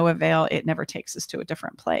 And to no avail, it never takes us to a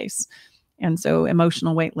different place. And so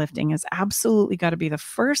emotional weightlifting has absolutely got to be the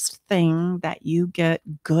first thing that you get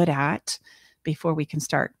good at before we can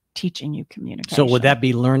start teaching you communication. So would that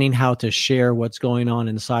be learning how to share what's going on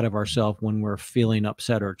inside of ourselves when we're feeling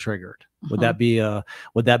upset or triggered? Would that be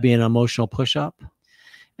an emotional push-up?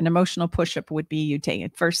 An emotional push-up would be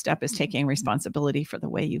first step is taking responsibility for the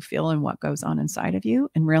way you feel and what goes on inside of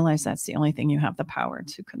you, and realize that's the only thing you have the power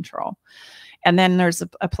to control. And then there's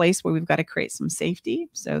a place where we've got to create some safety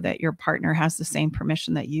so that your partner has the same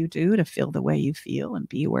permission that you do to feel the way you feel and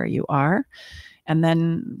be where you are. And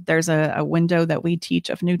then there's a window that we teach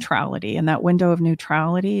of neutrality. And that window of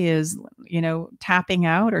neutrality is, tapping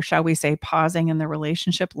out, or shall we say pausing in the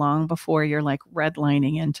relationship long before you're like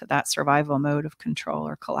redlining into that survival mode of control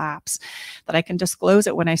or collapse. That I can disclose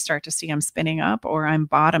it when I start to see I'm spinning up or I'm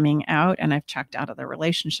bottoming out and I've checked out of the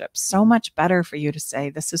relationship. So much better for you to say,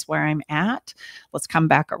 this is where I'm at. Let's come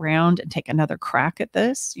back around and take another crack at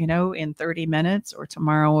this, in 30 minutes or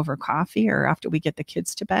tomorrow over coffee or after we get the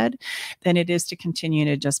kids to bed, than it is to continue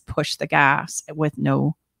to just push the gas with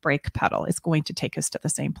no brake pedal. It's going to take us to the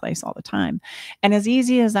same place all the time. And as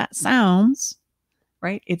easy as that sounds,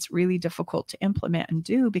 right, it's really difficult to implement and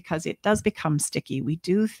do because it does become sticky. We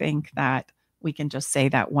do think that we can just say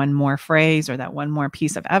that one more phrase or that one more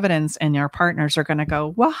piece of evidence and our partners are going to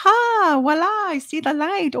go, waha, voila, I see the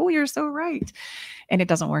light. Oh, you're so right. And it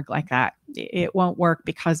doesn't work like that. It won't work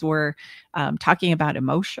because we're talking about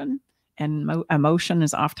emotion. And emotion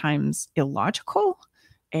is oftentimes illogical,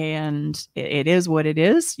 and it is what it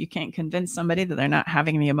is. You can't convince somebody that they're not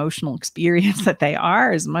having the emotional experience that they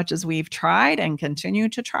are, as much as we've tried and continue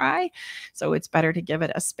to try. So it's better to give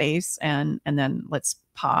it a space and then let's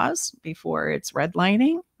pause before it's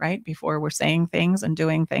redlining, right? Before we're saying things and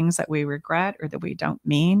doing things that we regret or that we don't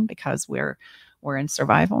mean because we're in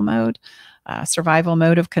survival mode. Survival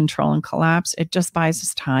mode of control and collapse. It just buys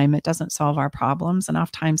us time. It doesn't solve our problems. And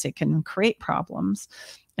oftentimes it can create problems.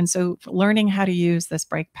 And so learning how to use this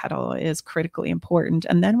brake pedal is critically important.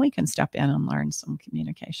 And then we can step in and learn some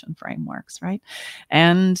communication frameworks, right?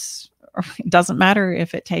 And it doesn't matter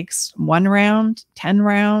if it takes 1 round, 10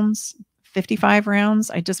 rounds, 55 rounds.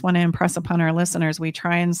 I just want to impress upon our listeners, we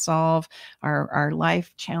try and solve our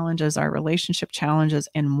life challenges, our relationship challenges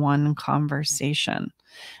in one conversation,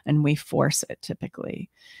 and we force it typically.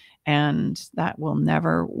 And that will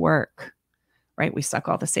never work, right? We suck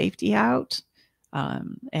all the safety out.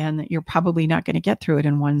 And you're probably not going to get through it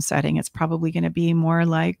in one setting. It's probably going to be more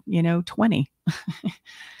like, 20.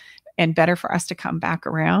 And better for us to come back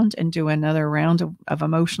around and do another round of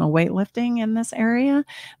emotional weightlifting in this area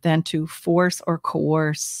than to force or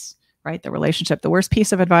coerce, right, the relationship. The worst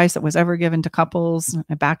piece of advice that was ever given to couples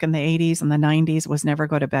back in the 80s and the 90s was never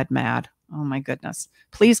go to bed mad. Oh my goodness.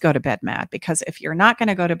 Please go to bed mad, because if you're not going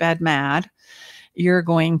to go to bed mad, you're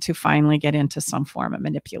going to finally get into some form of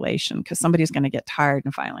manipulation because somebody's going to get tired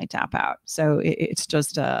and finally tap out. So it's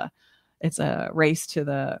just it's a race to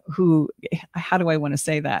the how do I want to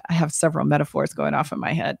say that? I have several metaphors going off in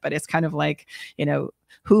my head, but it's kind of like,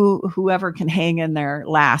 whoever can hang in there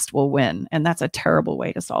last will win. And that's a terrible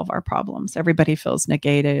way to solve our problems. Everybody feels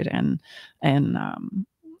negated and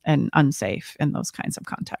unsafe in those kinds of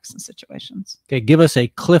contexts and situations. Okay. Give us a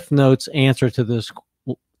Cliff Notes answer to this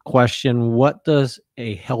question. What does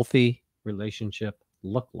a healthy relationship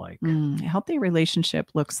look like? A healthy relationship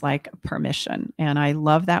looks like permission. And I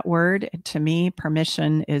love that word. To me,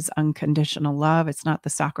 permission is unconditional love. It's not the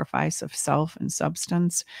sacrifice of self and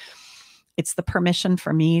substance. It's the permission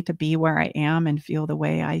for me to be where I am and feel the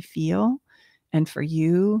way I feel. And for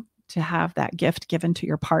you to have that gift given to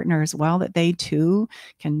your partner as well, that they too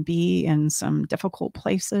can be in some difficult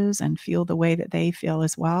places and feel the way that they feel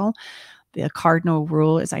as well. The cardinal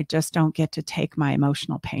rule is I just don't get to take my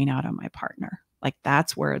emotional pain out on my partner. Like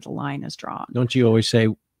that's where the line is drawn. Don't you always say,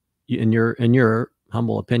 in your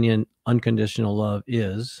humble opinion, unconditional love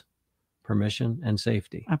is permission and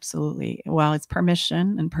safety? Absolutely. Well, it's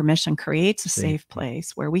permission, and permission creates a safe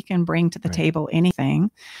place where we can bring to the table anything.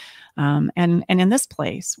 And in this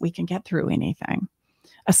place, we can get through anything.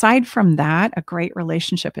 Aside from that, a great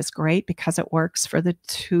relationship is great because it works for the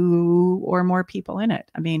two or more people in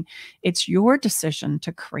it. I mean, it's your decision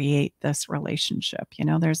to create this relationship. You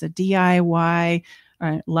know, there's a DIY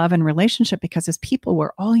love and relationship because as people,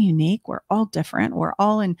 we're all unique. We're all different. We're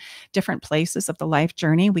all in different places of the life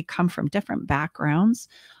journey. We come from different backgrounds.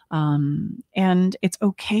 And it's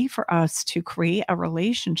okay for us to create a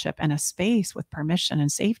relationship and a space with permission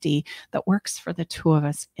and safety that works for the two of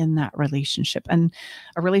us in that relationship. And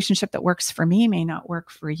a relationship that works for me may not work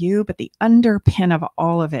for you, but the underpin of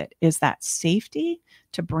all of it is that safety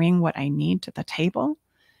to bring what I need to the table.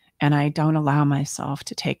 And I don't allow myself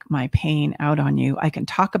to take my pain out on you. I can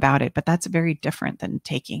talk about it, but that's very different than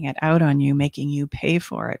taking it out on you, making you pay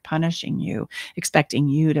for it, punishing you, expecting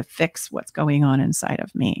you to fix what's going on inside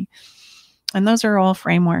of me. And those are all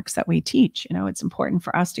frameworks that we teach. You know, it's important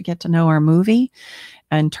for us to get to know our movie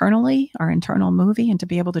internally, our internal movie, and to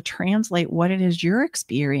be able to translate what it is you're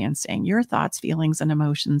experiencing, your thoughts, feelings, and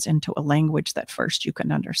emotions into a language that first you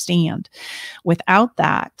can understand. Without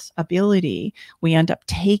that ability, we end up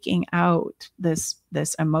taking out this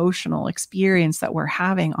emotional experience that we're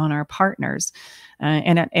having on our partners.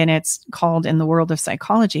 And it's called, in the world of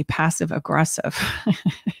psychology, passive aggressive.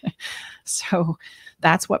 So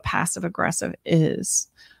that's what passive aggressive is.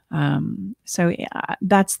 So yeah,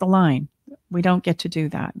 that's the line. We don't get to do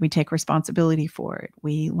that. We take responsibility for it.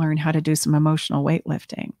 We learn how to do some emotional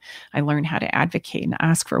weightlifting. I learn how to advocate and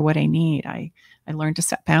ask for what I need. I learn to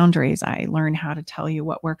set boundaries. I learn how to tell you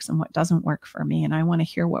what works and what doesn't work for me. And I want to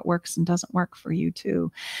hear what works and doesn't work for you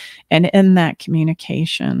too. And in that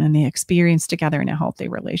communication and the experience together in a healthy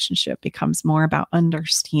relationship becomes more about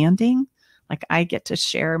understanding. Like I get to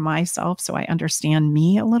share myself so I understand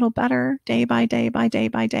me a little better day by day by day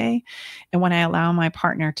by day. And when I allow my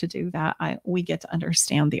partner to do that, we get to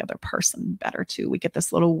understand the other person better too. We get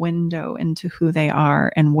this little window into who they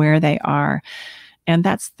are and where they are. And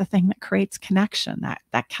that's the thing that creates connection,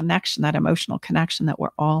 that connection, that emotional connection that we're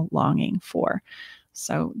all longing for.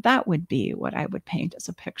 So that would be what I would paint as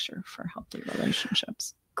a picture for healthy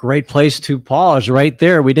relationships. Great place to pause right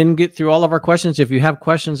there. We didn't get through all of our questions. If you have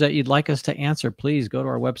questions that you'd like us to answer, please go to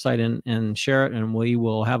our website and share it, and we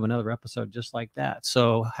will have another episode just like that.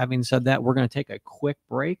 So having said that, we're going to take a quick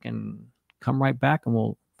break and come right back, and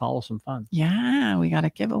we'll follow some fun. Yeah, we got a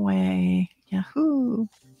giveaway. Yahoo!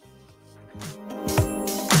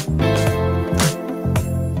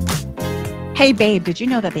 Hey, babe, did you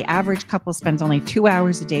know that the average couple spends only 2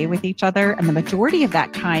 hours a day with each other? And the majority of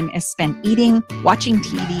that time is spent eating, watching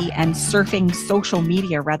TV, and surfing social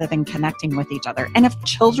media rather than connecting with each other. And if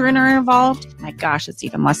children are involved, my gosh, it's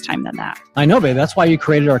even less time than that. I know, babe. That's why you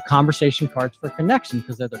created our conversation cards for connection,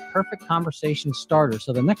 because they're the perfect conversation starter.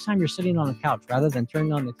 So the next time you're sitting on a couch, rather than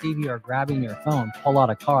turning on the TV or grabbing your phone, pull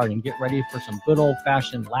out a card and get ready for some good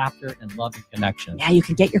old-fashioned laughter and love and connection. Yeah, you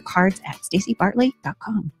can get your cards at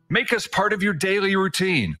StaceyBartley.com. Make us part of your daily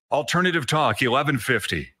routine. Alternative Talk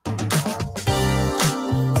 1150.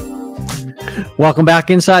 Welcome back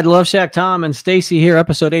inside Love Shack. Tom and Stacy here,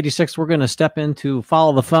 episode 86. We're going to step into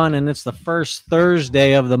Follow the Fun, and it's the first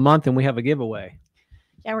Thursday of the month, and we have a giveaway.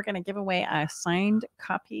 Yeah, we're going to give away a signed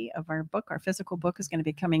copy of our book. Our physical book is going to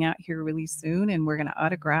be coming out here really soon, and we're going to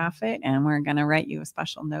autograph it, and we're going to write you a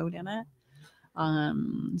special note in it.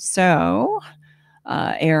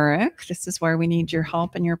 Eric, this is where we need your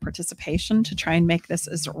help and your participation to try and make this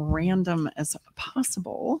as random as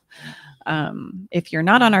possible. If you're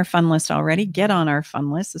not on our fun list already, get on our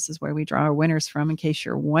fun list. This is where we draw our winners from, in case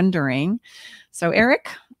you're wondering. So, Eric,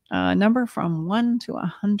 number from 1 to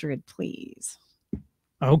 100, please.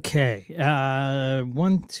 Okay.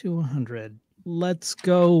 1 to 100. Let's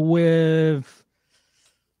go with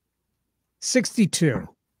 62.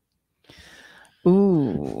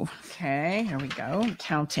 Ooh, okay, here we go.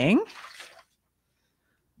 Counting.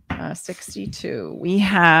 62. We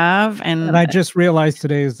have, And I just realized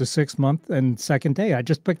today is the 6th month and 2nd day. I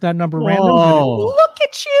just picked that number random. Whoa. look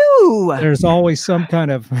at you. There's always some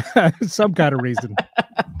kind of reason.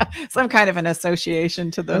 Some kind of an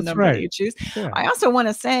association to the That's number that right. you choose. Yeah. I also want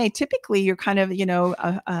to say, typically you're kind of,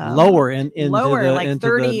 Lower into lower, like into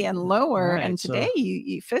 30 and lower. right, and today so-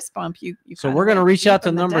 you fist bump. You So kinda we're going to like reach out to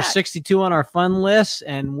open the number deck. 62 on our fun list,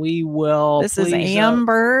 and we will. This is please,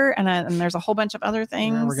 Amber, and there's a whole bunch of other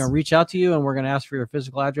things. We're going to reach out to you, and we're going to ask for your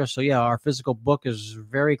physical address. So yeah, our physical book is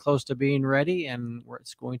very close to being ready, and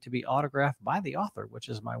it's going to be autographed by the author, which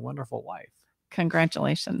is my wonderful wife.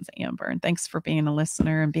 Congratulations, Amber, and thanks for being a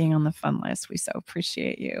listener and being on the fun list. We so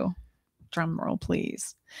appreciate you. Drum roll,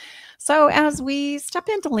 please. So as we step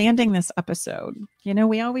into landing this episode,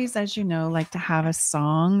 we always, as you know, like to have a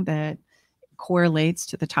song that correlates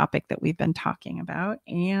to the topic that we've been talking about.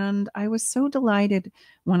 And I was so delighted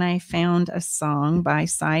when I found a song by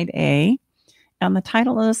Side A. And the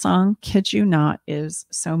title of the song, Kid You Not, is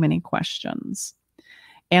So Many Questions.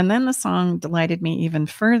 And then the song delighted me even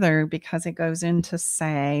further because it goes in to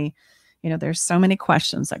say, there's so many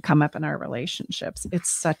questions that come up in our relationships. It's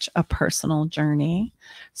such a personal journey,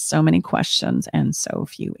 so many questions and so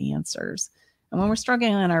few answers. And when we're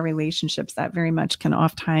struggling in our relationships, that very much can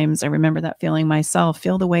oftentimes, I remember that feeling myself,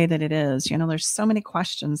 feel the way that it is. There's so many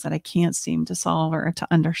questions that I can't seem to solve or to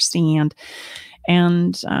understand.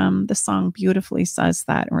 And the song beautifully says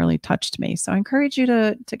that and really touched me. So I encourage you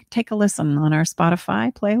to take a listen on our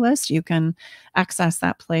Spotify playlist. You can access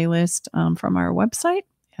that playlist from our website.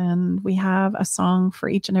 And we have a song for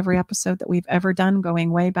each and every episode that we've ever done,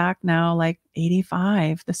 going way back now, like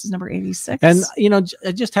 85. This is number 86. And,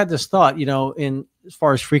 I just had this thought, in as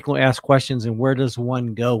far as frequently asked questions and where does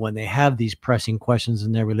one go when they have these pressing questions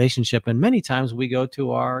in their relationship. And many times we go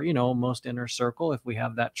to our, most inner circle if we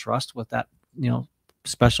have that trust with that,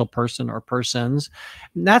 special person or persons.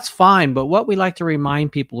 And that's fine. But what we like to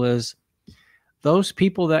remind people is those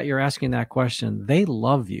people that you're asking that question, they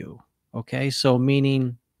love you. Okay. So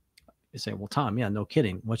meaning, you say, well, Tom, yeah, no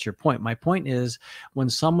kidding. What's your point? My point is when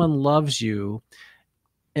someone loves you,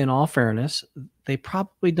 in all fairness, they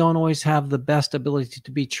probably don't always have the best ability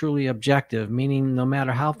to be truly objective, meaning no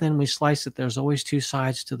matter how thin we slice it, there's always two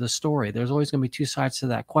sides to the story. There's always going to be two sides to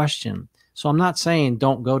that question. So I'm not saying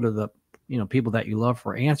don't go to the, people that you love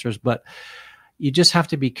for answers, but you just have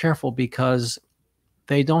to be careful because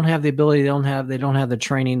they don't have the ability, they don't have the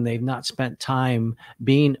training, they've not spent time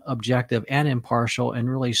being objective and impartial and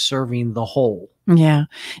really serving the whole. Yeah.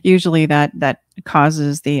 Usually that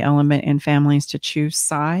causes the element in families to choose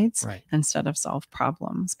sides instead of solve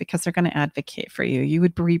problems because they're going to advocate for you. You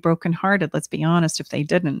would be brokenhearted, let's be honest, if they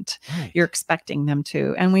didn't. Right. You're expecting them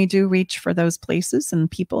to. And we do reach for those places and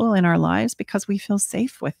people in our lives because we feel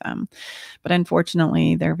safe with them. But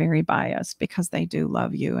unfortunately, they're very biased because they do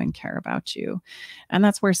love you and care about you. And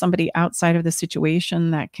that's where somebody outside of the situation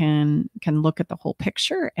that can look at the whole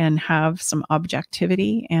picture and have some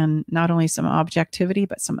objectivity, and not only some objectivity,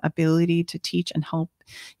 but some ability to teach and help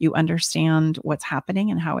you understand what's happening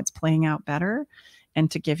and how it's playing out better, and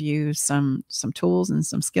to give you some tools and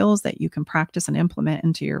some skills that you can practice and implement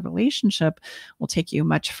into your relationship will take you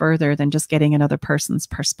much further than just getting another person's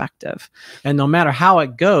perspective. And no matter how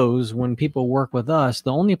it goes, when people work with us,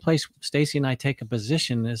 the only place Stacy and I take a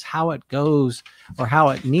position is how it goes or how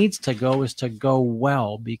it needs to go is to go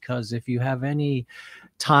well. Because if you have any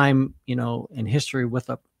time, in history with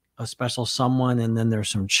a special someone, and then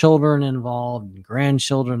there's some children involved and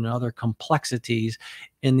grandchildren and other complexities,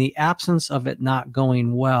 in the absence of it not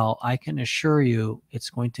going well, I can assure you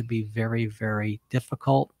it's going to be very, very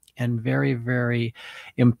difficult and very, very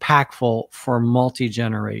impactful for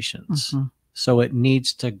multi-generations. Mm-hmm. So it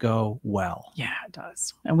needs to go well. Yeah, it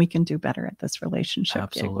does. And we can do better at this relationship.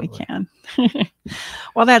 Absolutely. If we can.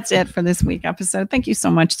 Well, that's it for this week episode. Thank you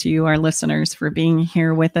so much to you, our listeners, for being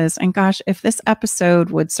here with us. And gosh, if this episode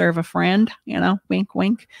would serve a friend, wink,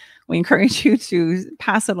 wink, we encourage you to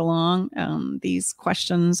pass it along. These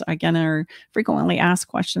questions, again, are frequently asked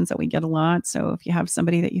questions that we get a lot. So if you have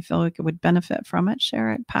somebody that you feel like it would benefit from it,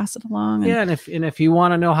 share it, pass it along. Yeah, and if you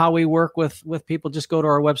want to know how we work with people, just go to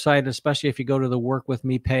our website, especially if you go to the Work With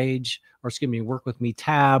Me page, or Work With Me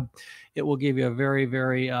tab. It will give you a very,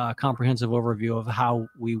 very comprehensive overview of how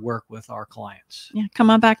we work with our clients. Yeah, come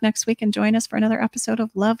on back next week and join us for another episode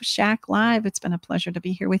of Love Shack Live. It's been a pleasure to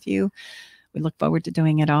be here with you. We look forward to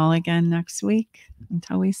doing it all again next week.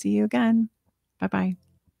 Until we see you again. Bye-bye.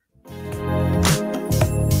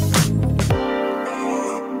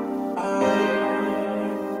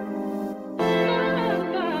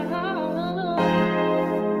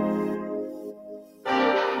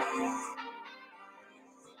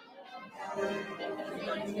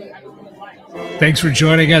 Thanks for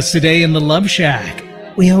joining us today in the Love Shack.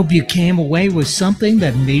 We hope you came away with something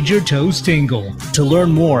that made your toes tingle. To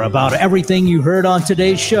learn more about everything you heard on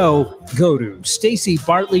today's show, go to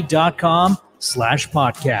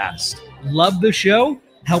stacybartley.com/podcast. Love the show?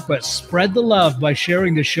 Help us spread the love by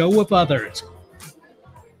sharing the show with others.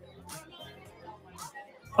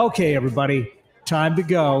 Okay, everybody, time to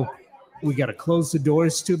go. We got to close the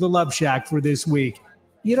doors to the Love Shack for this week.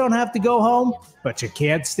 You don't have to go home, but you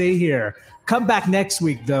can't stay here. Come back next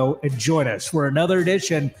week, though, and join us for another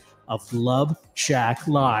edition of Love Shack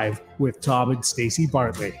Live with Tom and Stacy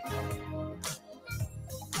Bartley.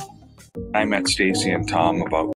 I met Stacy and Tom about